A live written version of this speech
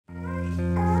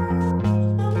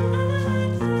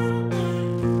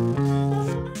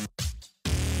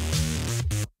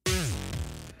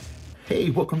Hey,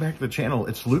 welcome back to the channel.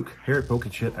 It's Luke here at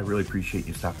PokeChit. I really appreciate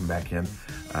you stopping back in.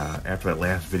 After that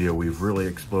last video, we've really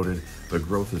exploded. The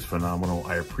growth is phenomenal.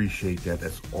 I appreciate that.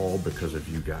 That's all because of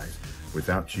you guys.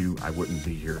 Without you, I wouldn't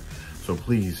be here. So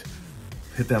please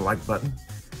hit that like button,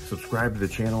 subscribe to the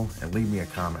channel, and leave me a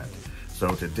comment.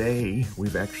 So today,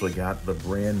 we've actually got the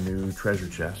brand new treasure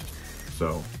chest.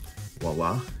 So,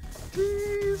 voila,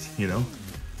 you know.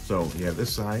 So you have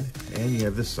this side and you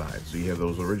have this side. So you have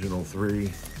those original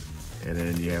three, and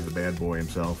then you have the bad boy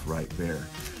himself right there.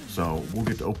 So we'll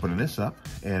get to opening this up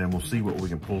and we'll see what we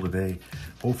can pull today.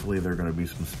 Hopefully there are going to be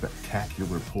some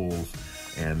spectacular pulls,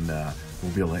 and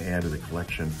we'll be able to add to the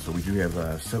collection. So we do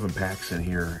have 7 packs in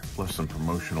here, plus some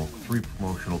three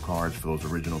promotional cards for those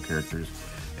original characters,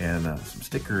 and some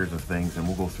stickers and things, and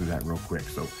we'll go through that real quick.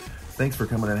 So thanks for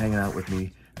coming and hanging out with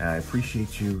me. I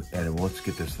appreciate you, and let's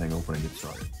get this thing open and get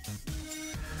started.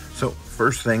 So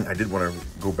first thing, I did want to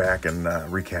go back and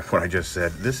recap what I just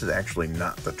said. This is actually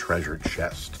not the treasure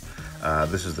chest.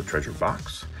 This is the treasure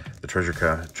box. The treasure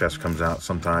chest comes out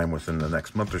sometime within the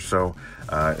next month or so.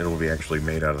 It'll be actually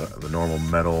made out of the normal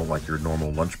metal, like your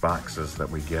normal lunch boxes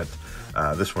that we get.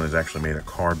 This one is actually made of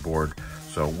cardboard.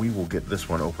 So we will get this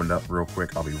one opened up real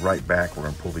quick. I'll be right back. We're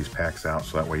gonna pull these packs out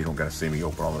so that way you don't gotta see me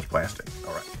open all this plastic.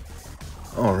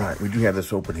 All right, we do have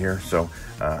this open here. So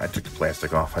I took the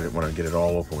plastic off. I didn't want to get it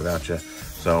all open without you.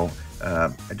 So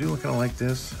I do kind of like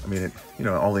this. I mean, you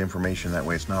know, all the information that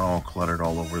way. It's not all cluttered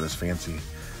all over this fancy,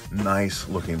 nice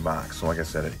looking box. So like I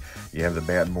said, you have the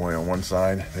bad boy on one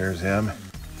side. There's him.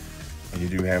 And you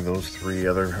do have those 3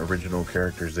 other original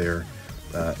characters there.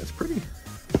 It's pretty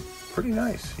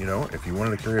nice. You know, if you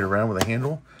wanted to carry it around with a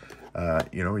handle,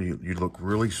 you know, you'd look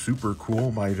really super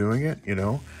cool by doing it, you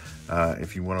know.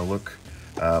 If you want to look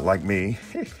like me,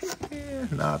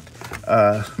 not,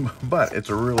 but it's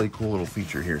a really cool little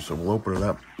feature here. So we'll open it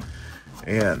up,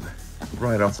 and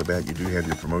right off the bat, you do have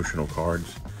your promotional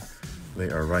cards. They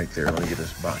are right there. Let me get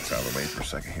this box out of the way for a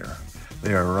second here.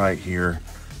 They are right here.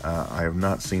 I have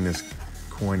not seen this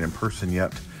coin in person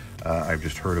yet. I've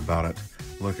just heard about it.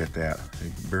 Look at that.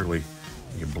 You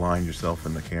can blind yourself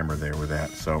in the camera there with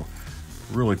that. So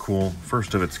really cool.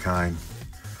 First of its kind.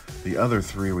 The other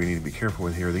 3 we need to be careful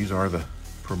with here. These are the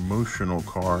promotional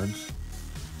cards.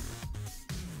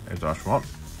 There's Oshawott,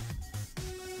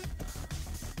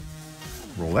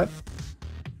 Roulette,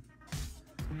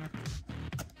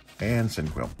 and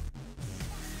Sinquill.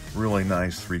 Really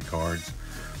nice 3 cards.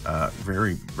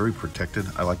 Very, very protected.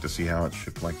 I like to see how it's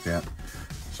shipped like that.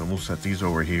 So we'll set these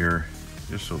over here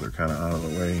just so they're kind of out of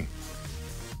the way.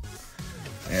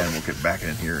 And we'll get back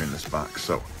in here in this box.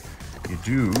 So you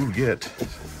do get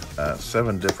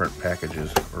 7 different packs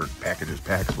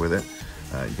with it.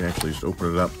 You can actually just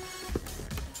open it up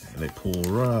and they pull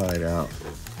right out.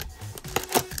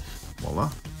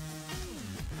 Voila.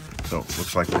 So it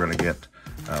looks like we're going to get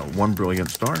 1 brilliant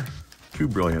star, 2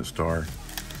 brilliant star.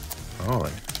 Oh, they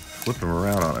flip them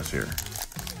around on us here.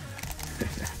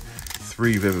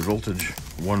 3 vivid voltage,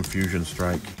 1 fusion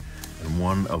strike, and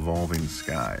 1 evolving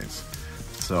skies.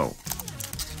 So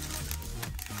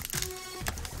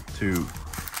 2,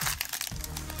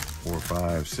 4,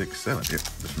 5, 6, 7. Yep,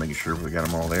 just making sure we got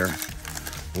them all there.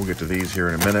 We'll get to these here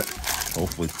in a minute.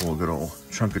 Hopefully pull a good old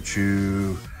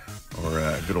Chunkachu or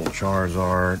a good old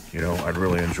Charizard. You know, I'd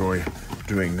really enjoy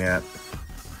doing that.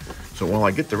 So while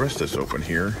I get the rest of this open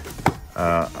here,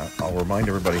 I'll remind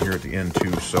everybody here at the end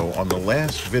too. So on the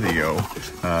last video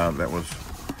that was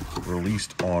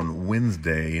released on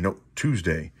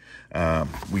Tuesday,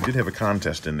 we did have a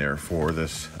contest in there for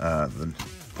this, the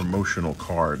promotional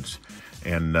cards.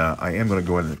 And I am going to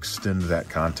go ahead and extend that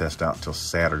contest out till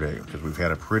Saturday, because we've had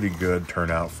a pretty good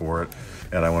turnout for it.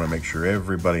 And I want to make sure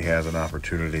everybody has an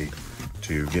opportunity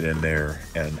to get in there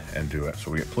and do it.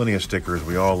 So we get plenty of stickers.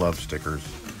 We all love stickers.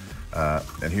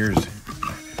 And here's,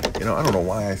 you know, I don't know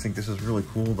why I think this is really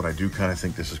cool, but I do kind of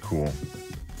think this is cool.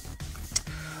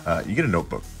 You get a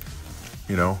notebook,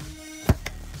 you know.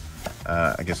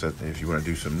 I guess that if you want to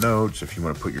do some notes, if you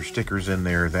want to put your stickers in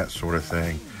there, that sort of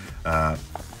thing.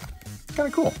 Kind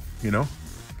of cool, you know.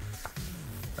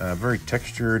 Very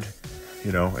textured,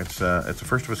 you know. It's a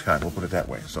first of its kind. We'll put it that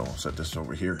way. So I'll set this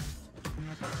over here.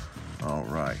 All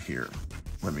right, here.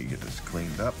 Let me get this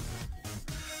cleaned up.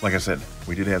 Like I said,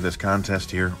 we did have this contest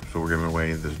here, so we're giving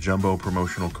away this jumbo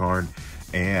promotional card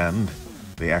and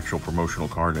the actual promotional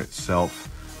card itself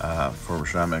for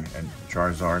Rashama and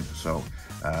Charizard. So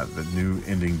the new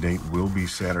ending date will be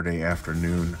Saturday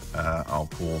afternoon. I'll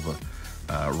pull the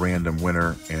random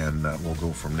winner, and we'll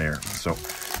go from there. So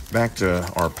back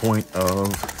to our point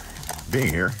of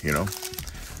being here, you know.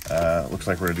 Looks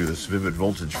like we're gonna do this vivid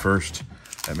voltage first.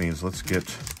 That means let's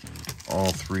get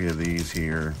all 3 of these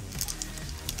here.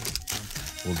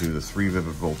 We'll do the 3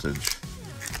 Vivid Voltage.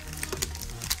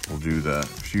 We'll do the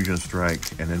Fusion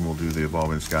Strike, and then we'll do the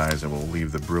Evolving Skies, and we'll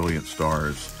leave the Brilliant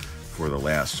Stars for the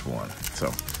last one. So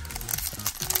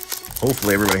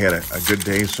hopefully everybody had a good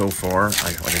day so far.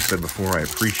 Like I said before, I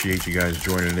appreciate you guys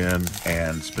joining in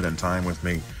and spending time with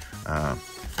me.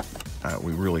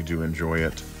 We really do enjoy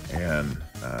it, and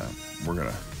we're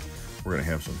gonna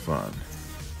have some fun.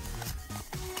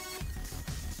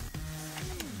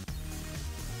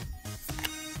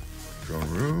 Throne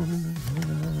room.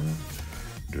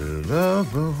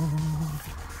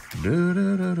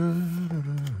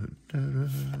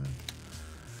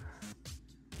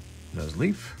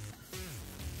 Nuzleaf.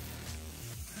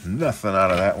 Nothing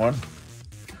out of that one.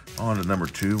 On to number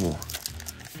 2. We'll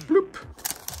bloop.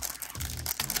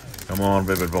 Come on,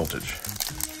 Vivid Voltage.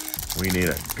 We need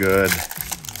a good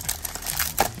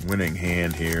winning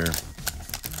hand here.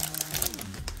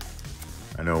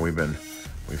 I know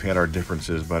we've had our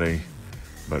differences, buddy,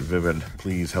 but Vivid,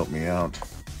 please help me out.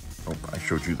 Oh, I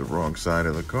showed you the wrong side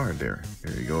of the card there.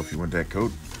 There you go, if you want that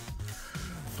code.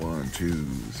 1, 2,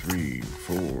 3,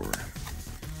 4. 4,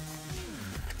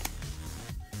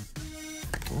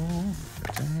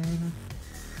 15.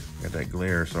 Got that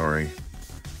glare, sorry.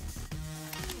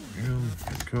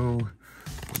 Let's go.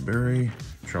 Berry,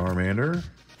 Charmander.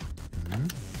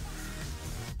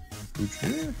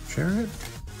 Pucci, Chariot,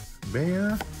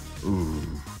 Bea.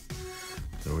 Ooh.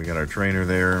 So we got our trainer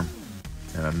there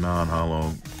and a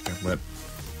non-hollow.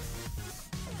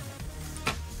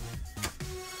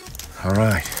 All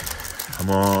right, come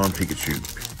on, Pikachu.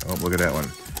 Oh, look at that one.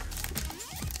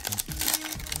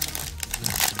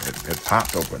 It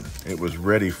popped open. It was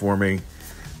ready for me.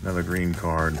 Another green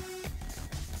card.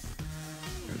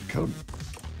 There's the code.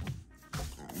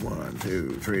 1,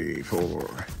 2, 3,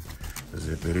 4.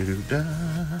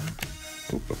 Zippity-doo-dah.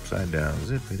 Oh, upside down.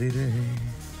 Zippity-day.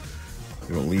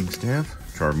 Little League Staff.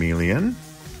 Charmeleon.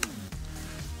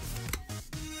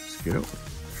 Skittle.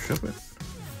 Shuppet.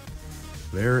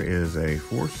 There is a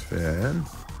Force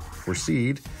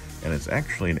Seed, and it's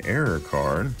actually an error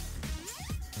card.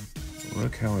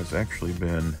 Look how it's actually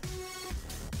been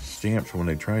stamped when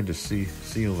they tried to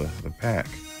seal the pack.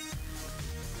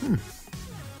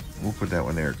 We'll put that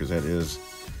one there because that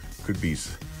could be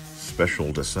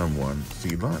special to someone.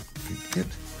 Seedlot, Picket,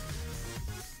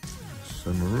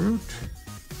 Sunroot,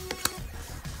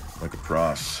 like a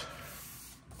cross.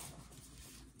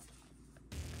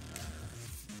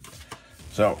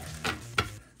 So,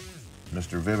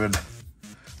 Mr. Vivid,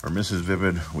 or Mrs.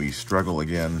 Vivid, we struggle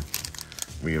again.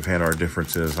 We have had our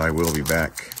differences. I will be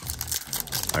back.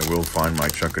 I will find my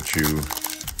Chunkachu.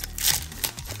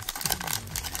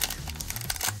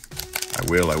 I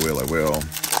will.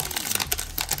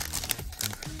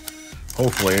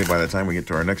 Hopefully, by the time we get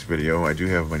to our next video, I do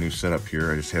have my new setup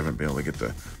here. I just haven't been able to get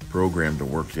the program to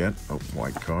work yet. Oh,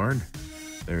 white card.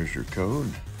 There's your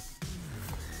code.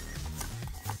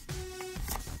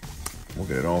 We'll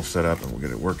get it all set up and we'll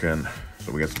get it working.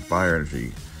 So we got some fire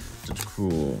energy. It's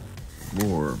cool.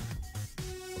 More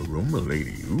Aroma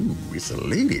Lady. Ooh, it's a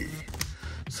lady.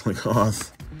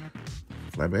 Slickoth,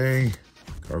 Flabé,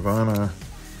 Carvana,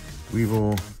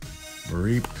 Weevil,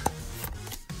 Mareep,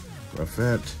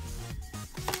 Ruffette,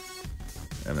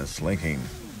 and a Slinking.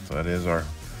 So that is our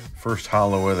first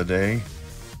holo of the day.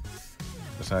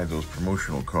 Besides those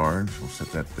promotional cards, we'll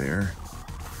set that there.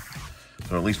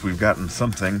 So at least we've gotten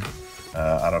something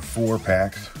out of 4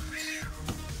 packs.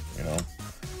 You know,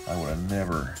 I would have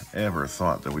never, ever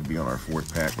thought that we'd be on our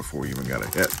 4th pack before we even got a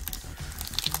hit.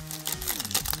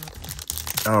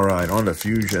 All right, on to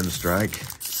Fusion Strike.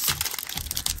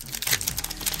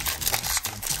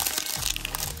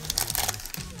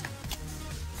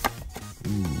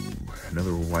 Ooh,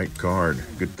 another white card.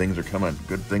 Good things are coming.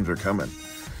 Good things are coming.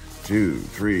 2,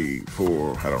 3,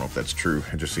 4. I don't know if that's true.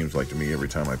 It just seems like to me every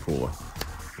time I pull a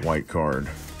white card.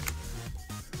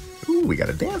 Ooh, we got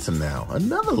a dancing now.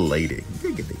 Another lady.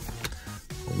 Giggity.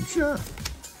 Ocha.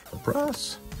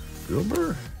 Lapras.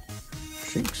 Wilbur.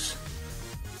 Shinx.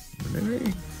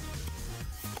 Mary.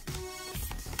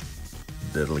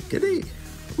 Diddly kitty.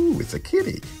 Ooh, it's a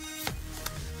kitty.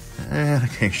 And a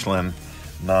Kingsland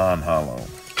non-hollow.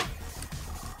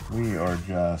 We are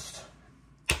just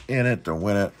in it to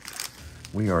win it.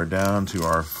 We are down to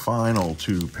our final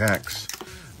 2 packs.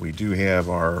 We do have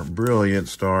our Brilliant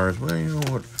Stars. Well, you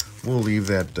know what? We'll leave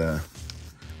that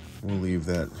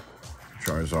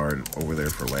Charizard over there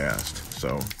for last.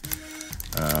 So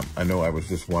I know I was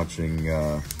just watching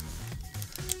a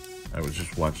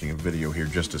video here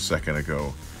just a second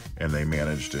ago, and they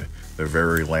managed to, the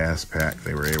very last pack,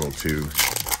 they were able to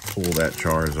pull that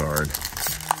Charizard.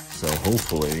 So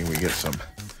hopefully we get some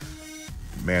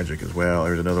magic as well.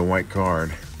 There's another white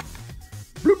card.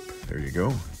 Bloop. There you go.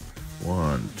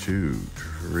 1, 2,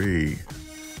 3.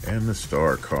 And the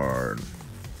star card.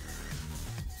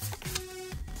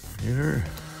 Here,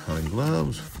 Honey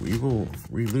Gloves, Weevil,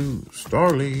 Relu,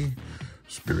 Starly,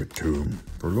 Spirit Tomb,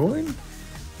 Purloin,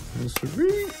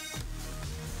 Mystery,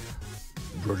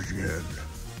 Virgin,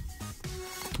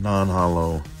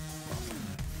 non-hollow.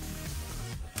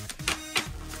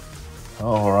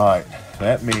 All right,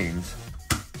 that means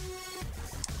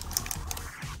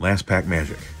last pack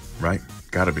magic, right?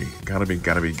 Gotta be.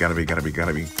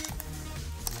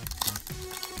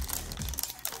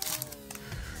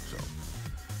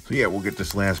 So yeah, we'll get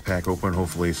this last pack open.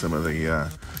 Hopefully some of the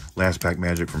last pack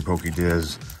magic from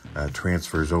Dizz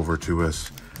transfers over to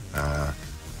us.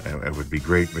 It would be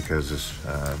great because this,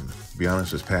 to be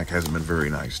honest, this pack hasn't been very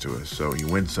nice to us. So you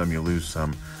win some, you lose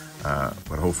some.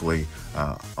 But hopefully,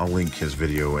 I'll link his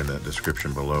video in the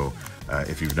description below.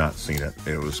 If you've not seen it,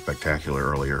 it was spectacular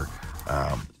earlier.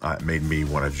 It made me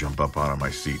want to jump up out of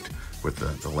my seat with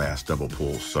the last double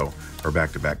pull, so, or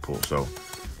back-to-back pull. So,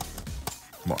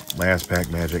 come on, last pack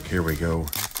magic, here we go.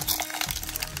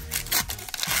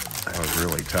 That was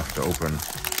really tough to open.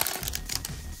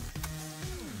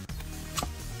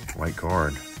 White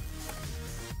card.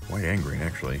 White and green,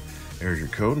 actually. There's your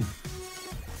code.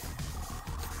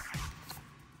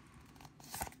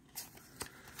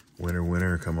 Winner,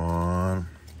 winner, come on.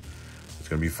 It's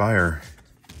going to be fire.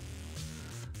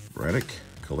 Braddock,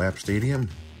 Collapse Stadium,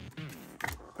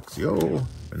 Luxio,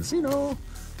 Benzino,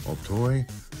 Altoy,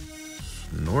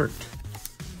 Snort,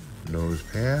 Nose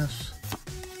Pass,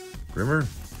 Grimmer,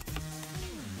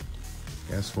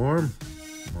 Gas Form,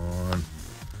 come on,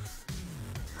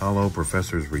 Hollow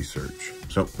Professor's Research.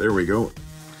 So there we go.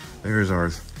 There's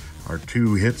our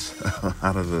 2 hits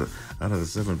out of the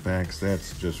 7 packs.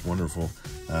 That's just wonderful.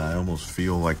 I almost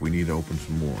feel like we need to open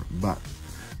some more, but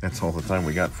that's all the time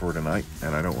we got for tonight,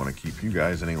 and I don't want to keep you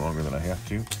guys any longer than I have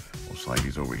to. We'll slide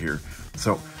these over here.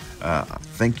 So,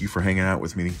 thank you for hanging out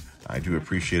with me. I do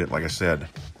appreciate it. Like I said,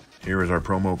 here is our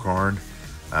promo card.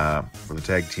 For the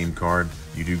tag team card,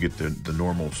 you do get the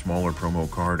normal smaller promo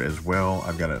card as well.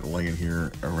 I've got it laying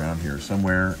here, around here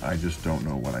somewhere. I just don't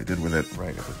know what I did with it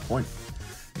right at this point.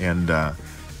 And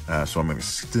so I'm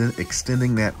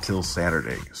extending that till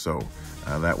Saturday. So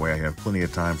that way I have plenty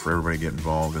of time for everybody to get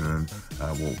involved, and then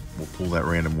we'll pull that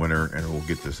random winner and we'll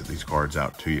get these cards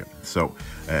out to you. So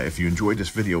if you enjoyed this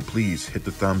video, please hit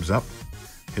the thumbs up,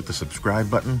 hit the subscribe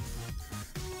button,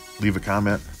 leave a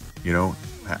comment. You know,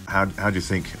 how'd you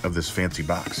think of this fancy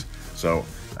box? So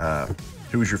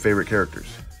who's your favorite characters?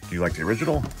 Do you like the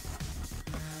original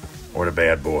or the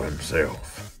bad boy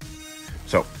himself?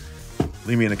 So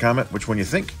leave me in a comment which one you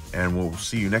think, and we'll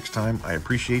see you next time. I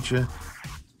appreciate you.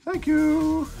 Thank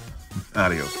you.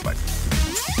 Adios. Bye.